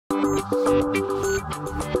Hey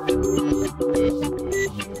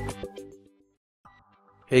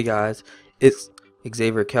guys, it's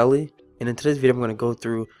Xavier Kelly, and in today's video I'm going to go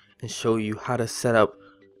through and show you how to set up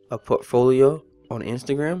a portfolio on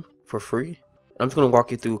Instagram for free. I'm just going to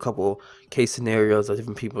walk you through a couple case scenarios of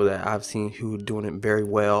different people that I've seen who are doing it very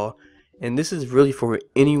well, and this is really for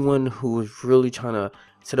anyone who is really trying to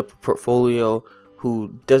set up a portfolio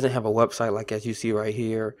who doesn't have a website, like as you see right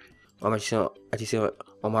here. As you see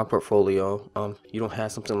on my portfolio, you don't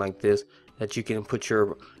have something like this that you can put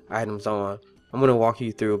your items on. I'm going to walk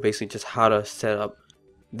you through basically just how to set up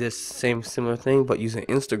this similar thing but using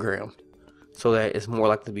Instagram, so that it's more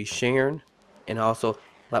likely to be shared, and also a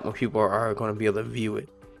lot more people are going to be able to view it,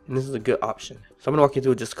 and this is a good option. So I'm going to walk you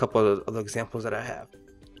through just a couple of the examples that I have.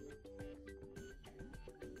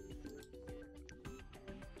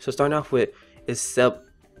 So starting off with is Seb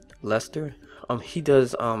Lester. He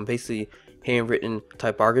does basically handwritten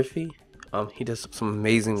typography. He does some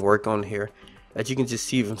amazing work on here, as you can just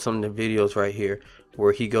see from some of the videos right here,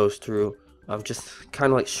 where he goes through just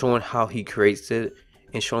kind of like showing how he creates it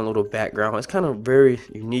and showing a little background. It's kind of very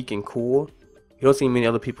unique and cool. You don't see many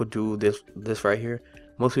other people do this right here.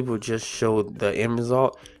 Most people just show the end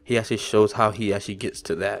result. He actually shows how he actually gets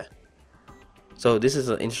to that. So this is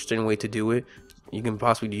an interesting way to do it. You can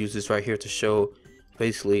possibly use this right here to show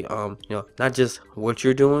basically not just what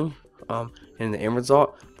you're doing in the end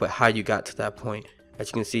result, but how you got to that point. As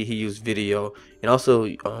you can see, he used video, and also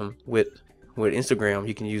with Instagram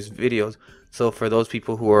you can use videos. So for those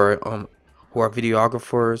people who are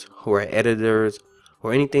videographers, who are editors,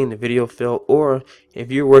 or anything in the video field, or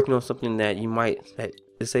if you're working on something that you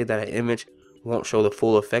let's say that an image won't show the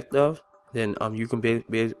full effect of, then you can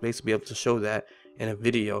basically be able to show that in a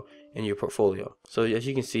video in your portfolio. So as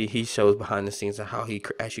you can see, he shows behind the scenes of how he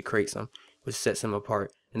actually creates them, which sets him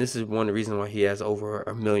apart. And this is one of the reasons why he has over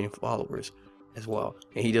 1 million followers as well.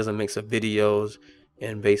 And he does a mix of videos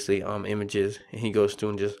and basically images, and he goes through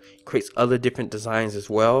and just creates other different designs as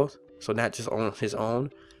well. So not just on his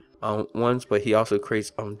own ones, but he also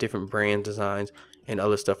creates different brand designs and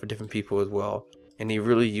other stuff for different people as well. And he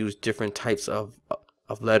really used different types of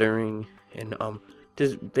lettering, and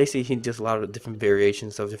just basically he does a lot of different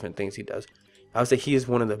variations of different things he does. I would say he is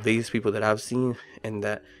one of the biggest people that I've seen, and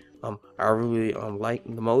that I really like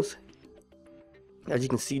the most. As you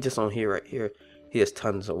can see just on here, right here, he has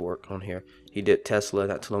tons of work on here. He did Tesla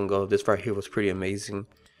not too long ago. This right here was pretty amazing.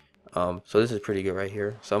 So this is pretty good right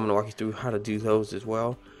here. So I'm going to walk you through how to do those as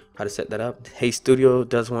well, how to set that up. Hey Studio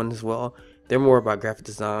does one as well. They're more about graphic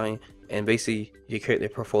design, and basically you create their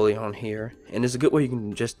portfolio on here. And it's a good way you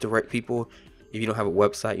can just direct people. If you don't have a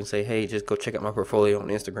website, you can say, hey, just go check out my portfolio on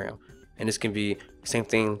Instagram. And this can be the same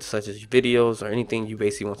thing such as videos or anything you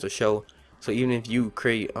basically want to show. So even if you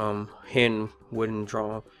create hand wooden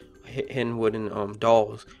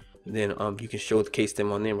dolls, then you can showcase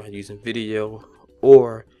them on there by using video,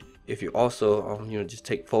 or if you also just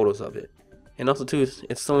take photos of it. And also too,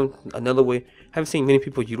 it's another way. I haven't seen many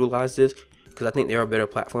people utilize this because I think they're a better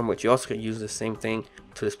platform, but you also can use the same thing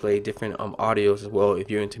to display different audios as well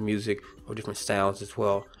if you're into music, or different sounds as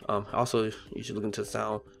well. Also you should look into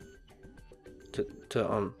sound to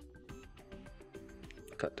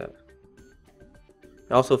cut that.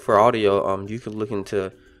 Also for audio, you could look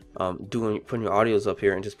into putting your audios up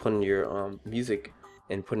here and just putting your music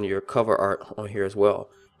and putting your cover art on here as well.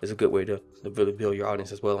 Is a good way to really build your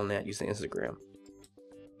audience as well on that, using Instagram.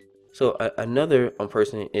 So another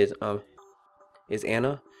person is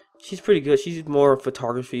Anna. She's pretty good. She's more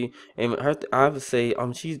photography, and I would say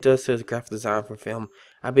she does graphic design for film.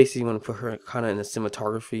 I basically want to put her kind of in the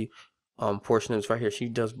cinematography portion of this right here. She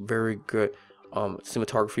does very good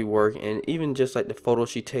cinematography work, and even just like the photos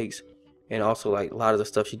she takes, and also like a lot of the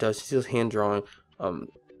stuff she does hand drawing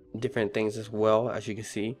different things as well. As you can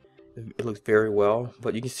see, it looks very well,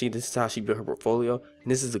 but you can see this is how she built her portfolio,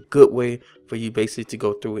 and this is a good way for you basically to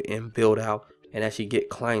go through it and build out and actually get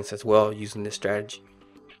clients as well using this strategy.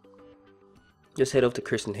 Just head over to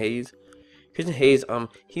Christian Hayes. Christian Hayes,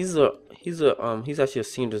 he's actually a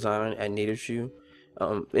senior designer at Native Shoe.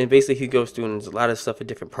 And basically he goes through and does a lot of stuff for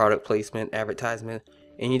different product placement, advertisement,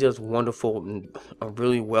 and he does wonderful and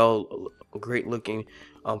really great looking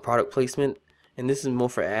product placement. And this is more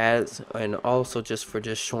for ads, and also just for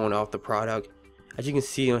showing off the product. As you can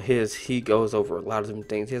see on his, he goes over a lot of different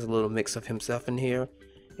things. He has a little mix of himself in here,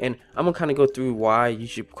 and I'm gonna kind of go through why you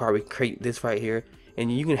should probably create this right here.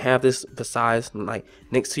 And you can have this besides, like,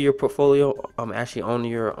 next to your portfolio, actually on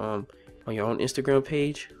your own Instagram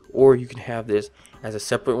page, or you can have this as a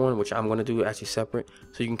separate one, which I'm going to do actually separate,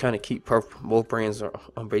 so you can kind of keep both brands are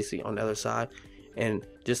basically on the other side. and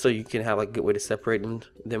just so you can have like a good way to separate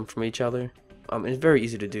them from each other. It's very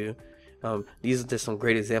easy to do. These are just some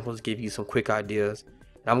great examples to give you some quick ideas.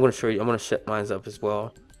 And I'm going to show you. I'm going to set mine up as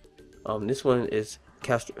well. This one is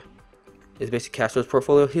Castro. It's basically Castro's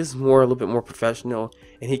portfolio. His is more a little bit more professional,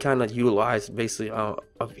 and he kind of utilized basically of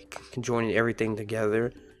conjoining everything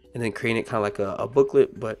together and then creating it kind of like a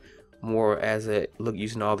booklet, but more as a look,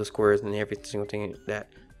 using all the squares and every single thing that,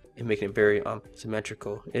 and making it very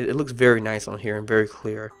symmetrical. It looks very nice on here and very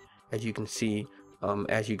clear, as you can see.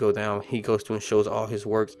 As you go down, he goes through and shows all his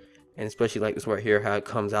works, and especially like this right here, how it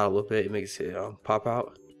comes out a little bit, it makes it pop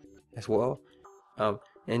out as well.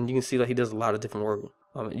 And you can see that he does a lot of different work.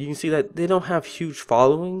 You can see that they don't have huge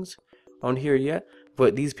followings on here yet,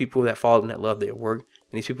 but these people that follow them, that love their work,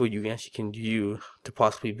 and these people you actually can use to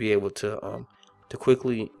possibly be able to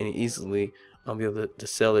quickly and easily be able to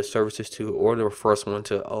sell their services to, or the first one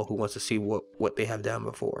to who wants to see what they have done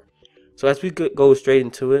before. So as we go straight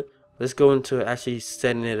into it, let's go into actually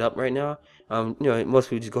setting it up right now. You know, most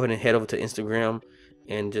people just go ahead and head over to Instagram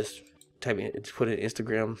and just type in, just put in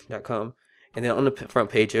Instagram.com. And then on the front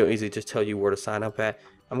page, it'll easily just tell you where to sign up at.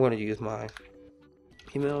 I'm going to use my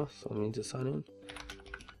email, so let me just sign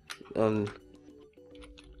in.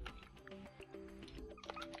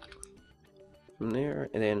 From there,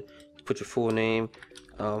 and then put your full name.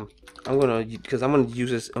 I'm gonna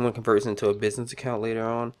use this. I'm gonna convert this into a business account later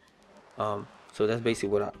on. So that's basically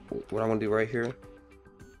what I'm gonna do right here.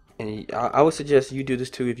 And I would suggest you do this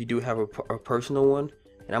too if you do have a personal one.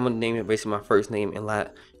 And I'm gonna name it basically my first name and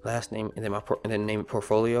last name, and then name it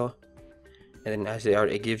portfolio. And then actually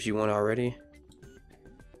it gives you one already.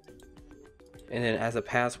 And then as a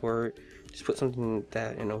password, just put something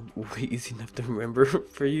that will be easy enough to remember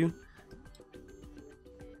for you.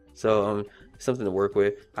 So something to work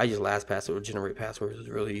with. I use LastPass or generate passwords. Is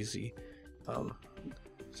really easy.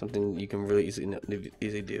 Something you can really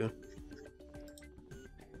easily do.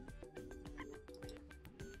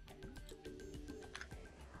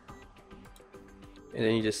 And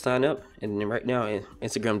then you just sign up, and then right now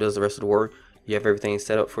Instagram does the rest of the work. You have everything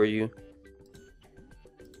set up for you.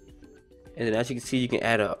 And then as you can see, you can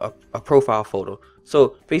add a profile photo.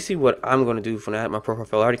 So basically what I'm going to do for my profile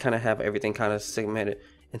photo, I already kind of have everything kind of segmented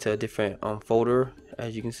into a different folder,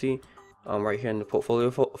 as you can see right here in the portfolio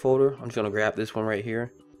folder. I'm just going to grab this one right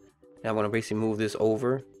here, and I'm going to basically move this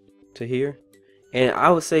over to here. And I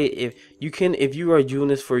would say if you are doing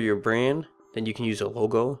this for your brand, then you can use a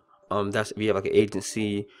logo. That's if you have like an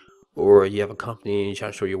agency or you have a company and you're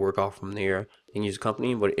trying to show your work off from there, you can use a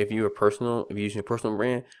company. But if you're using your personal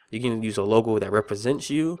brand, you can use a logo that represents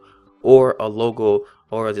you, or a logo,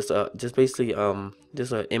 or just basically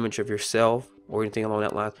just an image of yourself or anything along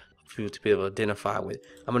that line for you to be able to identify with.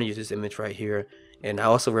 I'm going to use this image right here. And I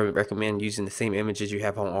also recommend using the same images you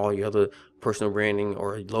have on all your other personal branding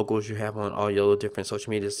or logos you have on all your other different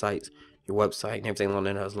social media sites, your website, and everything along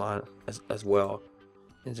that line as well.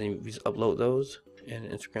 And then you just upload those, and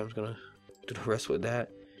Instagram's gonna do the rest with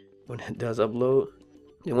that when it does upload.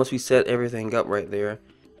 And once we set everything up right there,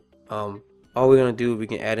 all we're gonna do, we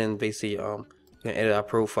can add in basically we can edit our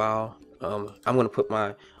profile. I'm gonna put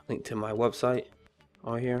my link to my website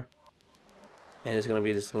on here, and it's gonna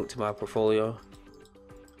be this link to my portfolio,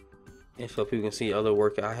 and so people can see other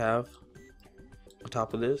work I have on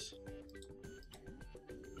top of this.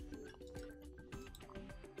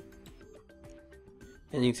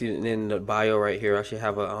 And you can see in the bio right here, I actually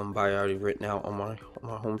have a bio already written out on my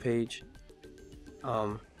home page.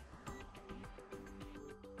 I'm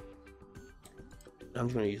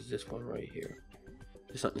just gonna use this one right here.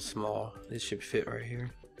 Just something small. This should fit right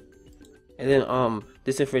here. And then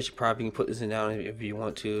this information, probably you can put this in down if you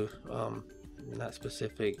want to. Not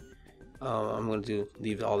specific. I'm gonna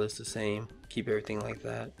leave all this the same. Keep everything like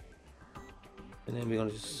that. And then we're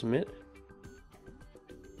gonna just submit.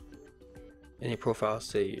 And your profile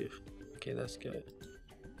save. Okay, that's good.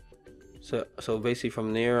 So basically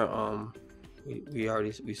from there,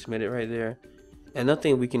 we submitted right there. And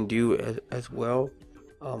nothing we can do as well.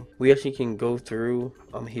 We actually can go through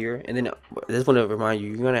here, and then I just want to remind you,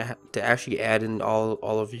 you're gonna have to actually add in all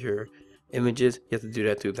of your images. You have to do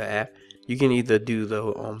that through the app. You can either do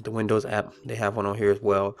the Windows app, they have one on here as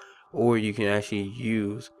well, or you can actually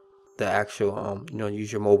use the actual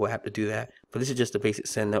use your mobile app to do that. But this is just the basic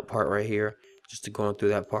setting up part right here, just to going through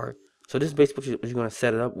that part. So this is basically what you're going to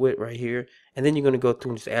set it up with right here, and then you're going to go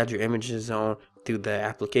through and just add your images on through the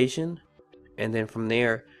application, and then from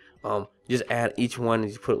there just add each one and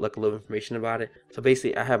just put like a little information about it. So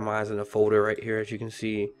basically I have mine in a folder right here, as you can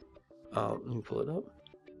see. Let me pull it up.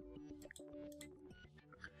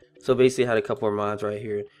 So basically I had a couple of mines right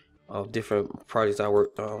here of different projects I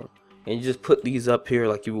worked on, and you just put these up here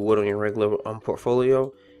like you would on your regular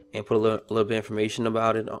portfolio, and put a little bit of information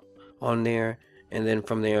about it on there. And then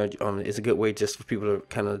from there, it's a good way just for people to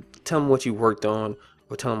kind of tell them what you worked on,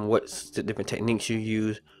 or tell them what's the different techniques you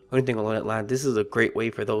use, or anything along that line. This is a great way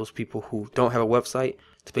for those people who don't have a website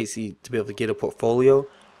to basically to be able to get a portfolio.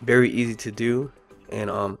 Very easy to do. And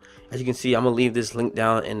as you can see, I'm gonna leave this link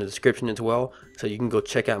down in the description as well, so you can go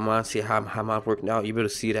check out mine, see how mine's working out. You'll be able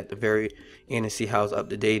to see it at the very end and see how it's up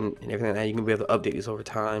to date and everything like that. You can be able to update this over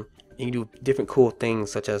time. And you can do different cool things,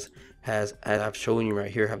 such as I've shown you right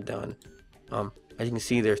here have done. As you can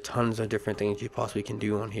see, there's tons of different things you possibly can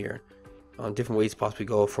do on here. Different ways to possibly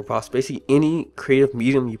go for basically any creative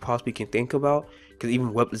medium you possibly can think about. Because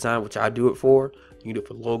even web design, which I do it for, you can do it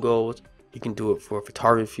for logos. You can do it for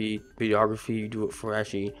photography, videography. You do it for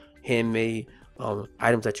actually handmade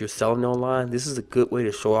items that you're selling online. This is a good way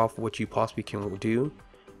to show off what you possibly can do,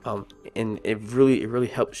 and it really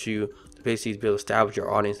helps you to basically be able to establish your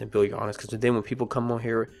audience and build your audience. Because then when people come on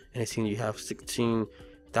here and they see you have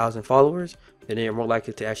 16,000 followers, then they're more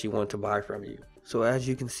likely to actually want to buy from you. So as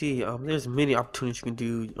you can see, there's many opportunities you can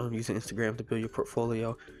do using Instagram to build your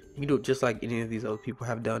portfolio. You can do it just like any of these other people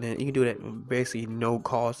have done it. You can do it at basically no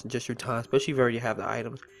cost, just your time, especially if you already have the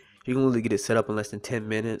items. You can literally get it set up in less than 10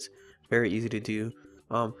 minutes. Very easy to do.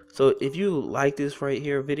 So if you like this right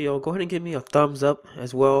here video, go ahead and give me a thumbs up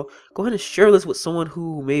as well. Go ahead and share this with someone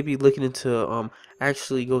who may be looking into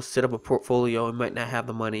actually go set up a portfolio and might not have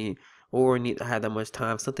the money or need to have that much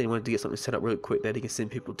time. Something they want to get something set up really quick that they can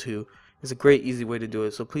send people to. It's a great easy way to do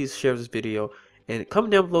it. So please share this video. And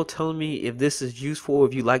comment down below telling me if this is useful,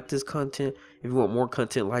 if you like this content, if you want more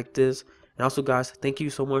content like this. And also, guys, thank you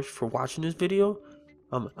so much for watching this video.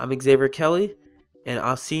 I'm Xavier Kelly, and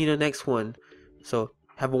I'll see you in the next one. So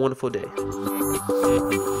have a wonderful day.